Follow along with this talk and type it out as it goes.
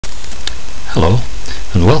Hello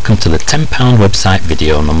and welcome to the £10 website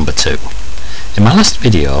video number 2. In my last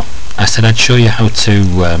video I said I'd show you how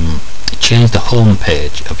to change the home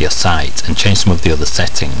page of your site and change some of the other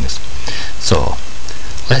settings. So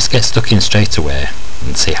let's get stuck in straight away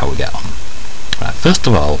and see how we get on. Right, first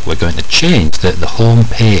of all we're going to change the home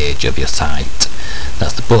page of your site.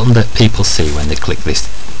 That's the button that people see when they click this,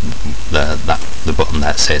 the button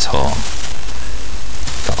that says home.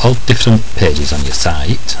 Got all different pages on your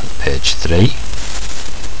site, page 3,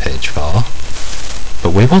 page 4,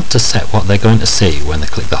 but we want to set what they're going to see when they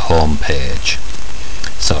click the home page.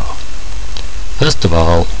 So first of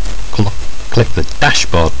all click the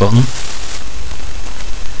dashboard button,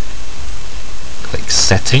 click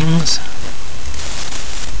settings,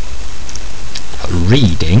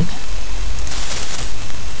 reading,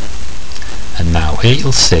 and now here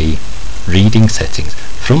you'll see reading settings,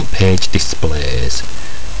 front page displays.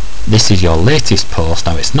 This is your latest post.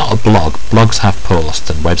 Now it's not a blog, blogs have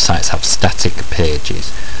posts and websites have static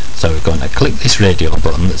pages. So we're going to click this radio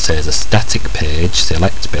button that says a static page,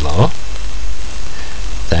 select below.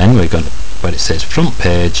 Then we're going to, where it says front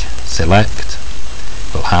page, select,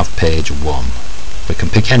 we'll have page 1. We can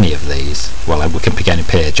pick any of these, well we can pick any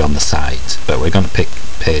page on the site, but we're going to pick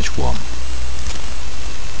page 1.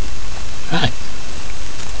 Right,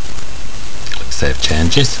 click save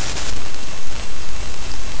changes.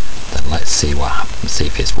 Then let's see what happens, see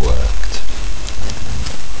if it's worked.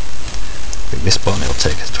 Click this button, it'll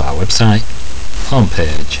take us to our website, home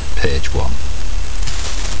page, page 1.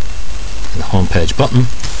 And the home page button,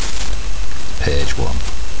 page 1.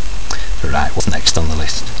 Right, what's next on the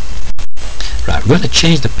list? Right, we're going to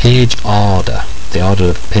change the page order, the order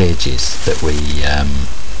of pages that we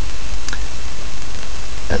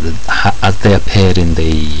as they appear in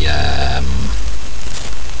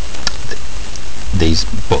these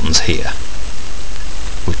buttons here.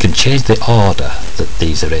 We can change the order that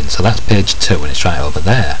these are in, so that's page 2 and it's right over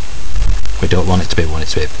there. We don't want it to be, we want it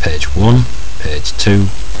to be page 1, page 2,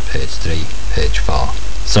 page 3, page 4.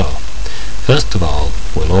 So first of all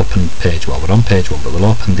we'll open page 1, we're on page 1 but we'll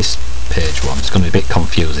open this page 1. It's going to be a bit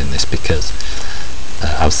confusing this because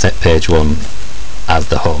I've set page 1 as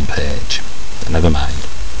the home page, but never mind.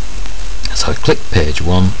 So I click page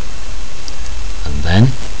 1 and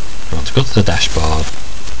then we want to go to the dashboard,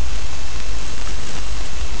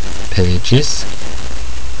 pages,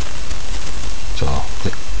 so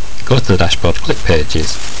go to the dashboard, click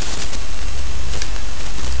pages,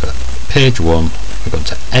 page 1, we're going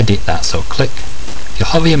to edit that, so click, if you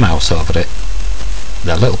hover your mouse over it,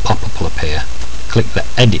 the little pop-up will appear, click the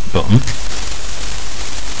edit button.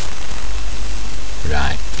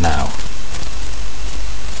 Right, now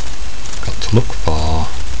got to look for,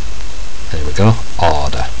 there we go,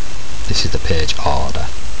 order. This is the page order.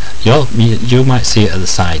 You might see it at the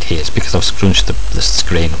side here, it's because I've scrunched the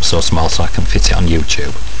screen up so small so I can fit it on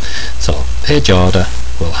YouTube. So page order,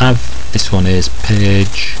 we'll have, this one is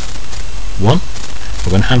page 1, we're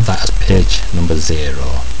going to have that as page number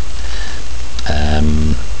 0.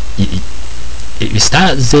 You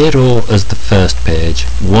start 0 as the first page,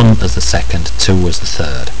 1 as the second, 2 as the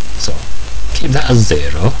third. So keep that as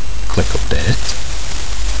 0, click update.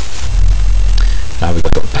 Now we've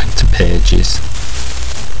got to go back to pages,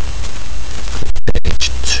 click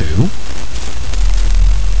page 2,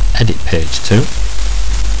 edit page 2,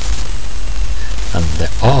 and the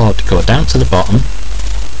order, go down to the bottom,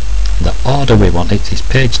 the order we want it is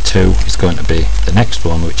page 2 is going to be the next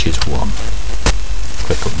one, which is 1.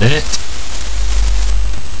 Click update,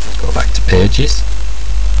 go back to pages,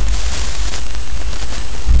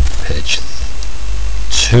 page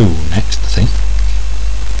 2 next I think.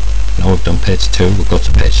 Now we've done page 2, we'll go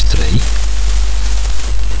to page 3.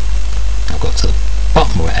 I'll go to the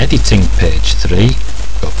bottom, we're editing page 3,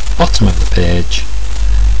 go bottom of the page,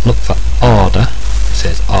 look for order, it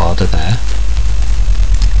says order there,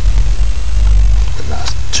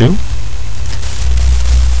 that's 2.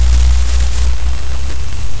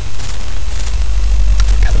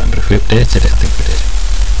 Can't remember if we updated it, I think we did.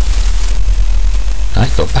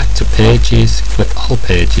 Right, go back to pages, click all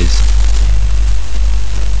pages,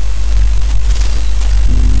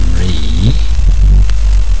 I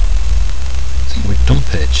think we've done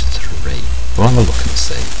page 3. We'll have a look and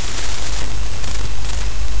see.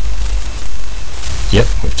 Yep,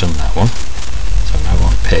 we've done that one. So now we're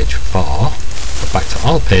on page 4. Go back to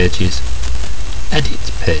all pages, edit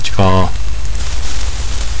page 4.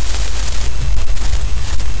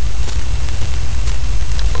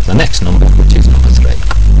 Put the next number, which is number 3.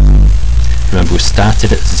 Remember we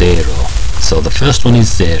started at 0. So the first one is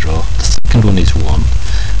 0, the second one is 1,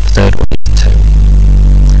 the third one is 2.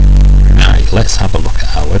 Right, let's have a look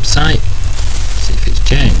at our website.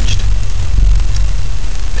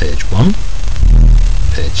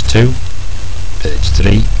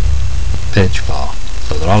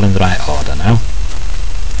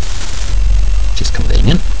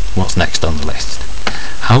 what's next on the list.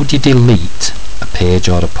 How do you delete a page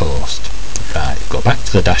or a post? Right, go back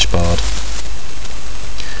to the dashboard,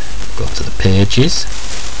 go to the pages.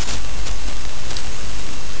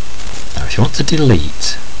 Now if you want to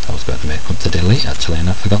delete, I was going to make one to delete actually and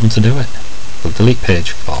I've forgotten to do it. We'll delete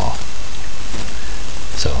page 4.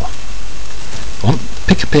 So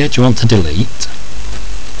pick a page you want to delete,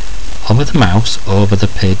 hover the mouse over the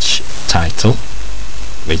page title.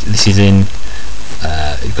 This is in,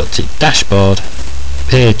 you've got to dashboard,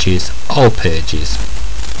 pages, all pages.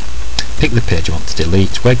 Pick the page you want to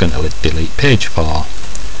delete. We're going to delete page 4.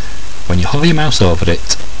 When you hover your mouse over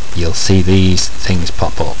it, you'll see these things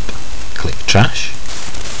pop up. Click trash.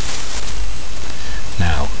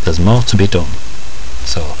 Now there's more to be done.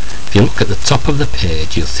 So if you look at the top of the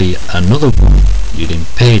page, you'll see another one using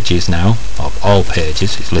pages now, of all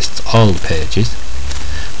pages. It lists all the pages.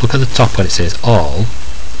 Look at the top where it says all,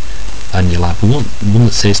 and you'll have one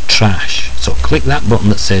that says trash. So click that button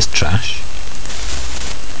that says trash.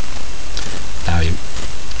 Now you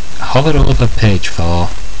hover over page 4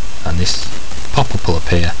 and this pop-up will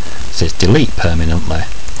appear. It says delete permanently,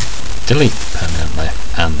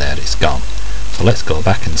 and there it's gone. So let's go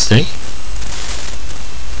back and see.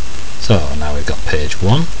 So now we've got page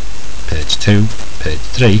 1, page 2, page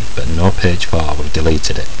 3, but no page 4, we've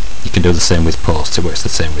deleted it. You can do the same with posts, it works the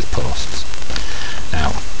same with posts.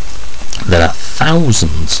 Now there are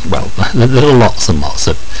thousands, well there are lots and lots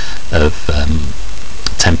of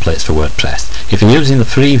templates for WordPress. If you're using the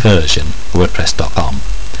free version, wordpress.com,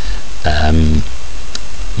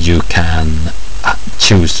 you can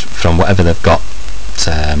choose from whatever they've got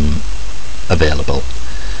available.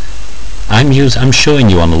 I'm showing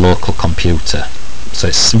you on a local computer, so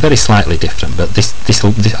it's very slightly different, but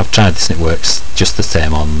I've tried this and it works just the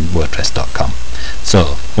same on wordpress.com.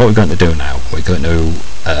 So what we're going to do now, we're going to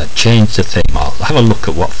change the theme, or have a look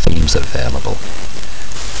at what themes are available.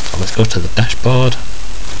 So let's go to the dashboard,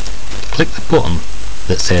 click the button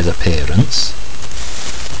that says appearance.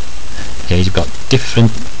 Here you've got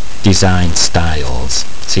different design styles.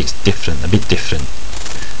 See, it's different, a bit different.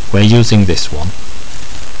 We're using this one,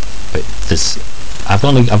 but I've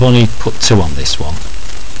only put 2 on this one.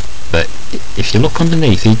 But if you look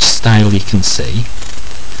underneath each style, you can see,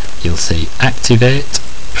 you'll see activate,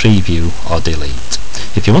 preview, or delete.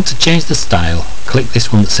 If you want to change the style, click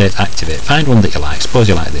this one that says activate. Find one that you like. Suppose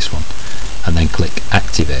you like this one, and then click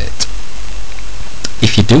activate.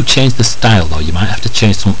 If you do change the style though, you might have to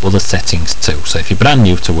change some other settings too. So if you're brand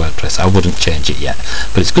new to WordPress, I wouldn't change it yet.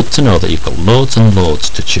 But it's good to know that you've got loads and loads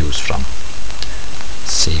to choose from.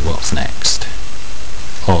 Let's see what's next.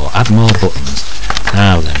 Oh, add more buttons.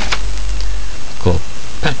 Now then, go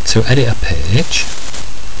back to edit a page.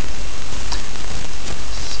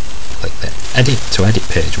 Click the edit to edit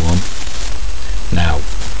page 1. Now,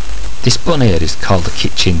 this button here is called the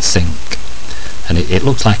kitchen sink. And it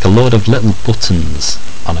looks like a load of little buttons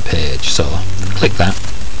on a page, so click that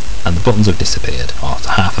and the buttons have disappeared, or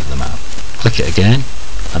half of them have. Click it again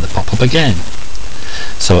and they pop up again.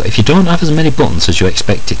 So if you don't have as many buttons as you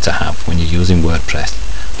expected to have when you're using WordPress,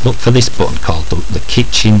 look for this button called the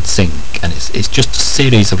kitchen sink, and it's just a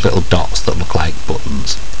series of little dots that look like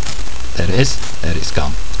buttons. There it is, there it's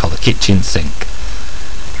gone. It's called the kitchen sink.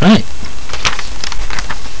 Right,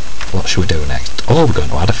 what should we do next? Oh, we're going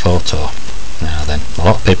to add a photo. Now then, a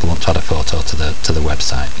lot of people want to add a photo to the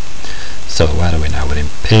website. So where are we now? We're in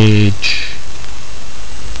page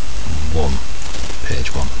 1.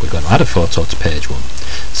 Page 1. We're going to add a photo to page 1.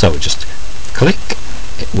 So we just click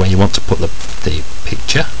where you want to put the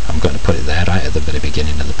picture. I'm going to put it there right at the very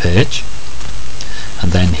beginning of the page.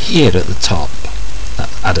 And then here at the top,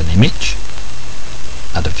 add an image,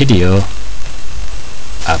 add a video,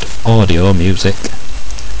 add audio, music.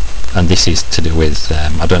 And this is to do with,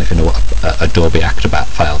 I don't even know what Adobe Acrobat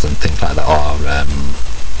files and things like that, or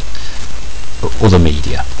other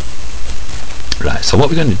media. Right, so what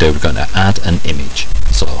we're going to do, we're going to add an image.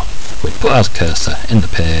 So we put our cursor in the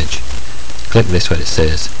page, click this where it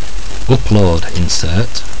says upload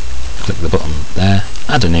insert, click the button there,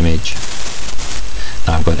 add an image.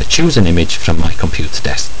 Now I'm going to choose an image from my computer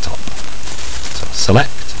desktop. So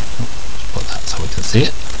select, put that so we can see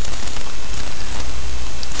it.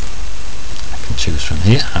 Choose from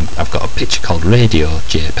here. I've got a picture called Radio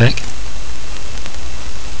JPEG,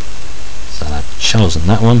 so I've chosen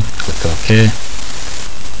that one. Click OK.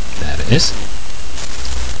 There it is.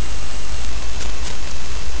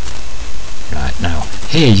 Right, now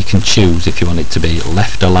here you can choose if you want it to be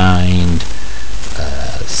left aligned,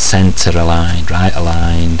 center aligned, right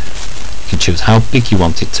aligned. You can choose how big you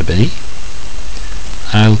want it to be,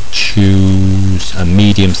 I'll choose a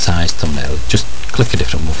medium sized thumbnail. Just click a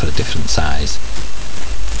different one for a different size.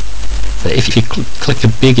 But if you click a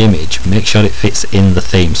big image, make sure it fits in the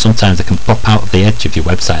theme. Sometimes it can pop out of the edge of your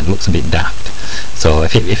website and looks a bit daft. So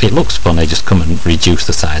if it looks funny, just come and reduce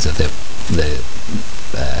the size of the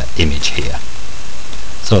image here.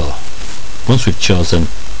 So once we've chosen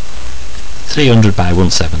 300 by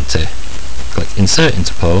 170, click insert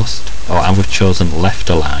into post, and we've chosen left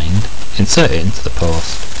aligned, insert it into the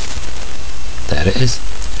post. There it is.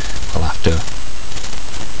 We'll have to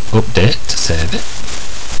update to save it.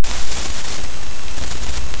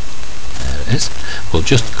 There it is. We'll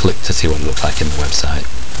just click to see what it looks like in the website,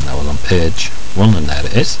 and that was on page 1, and there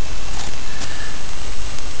it is.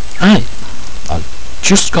 Right, I've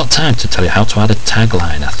just got time to tell you how to add a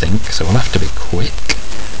tagline, I think, so we'll have to be quick.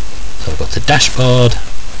 So I'll go to dashboard,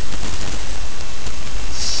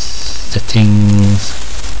 settings,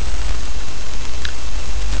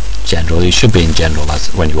 general. You should be in general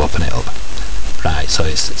as when you open it up. Right, so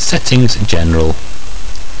it's settings, general,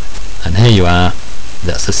 and here you are.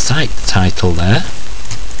 That's the site title there,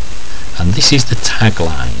 and this is the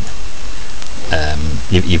tagline.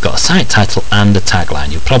 You've got a site title and a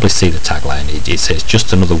tagline. You'll probably see the tagline. It says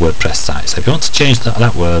just another WordPress site. So if you want to change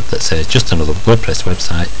that word that says just another WordPress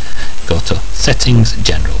website, go to settings,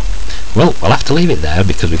 general. Well, I'll have to leave it there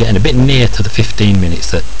because we're getting a bit near to the 15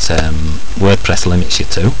 minutes that WordPress limits you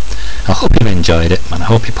to. I hope you've enjoyed it, and I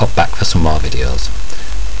hope you pop back for some more videos.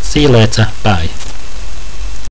 See you later. Bye.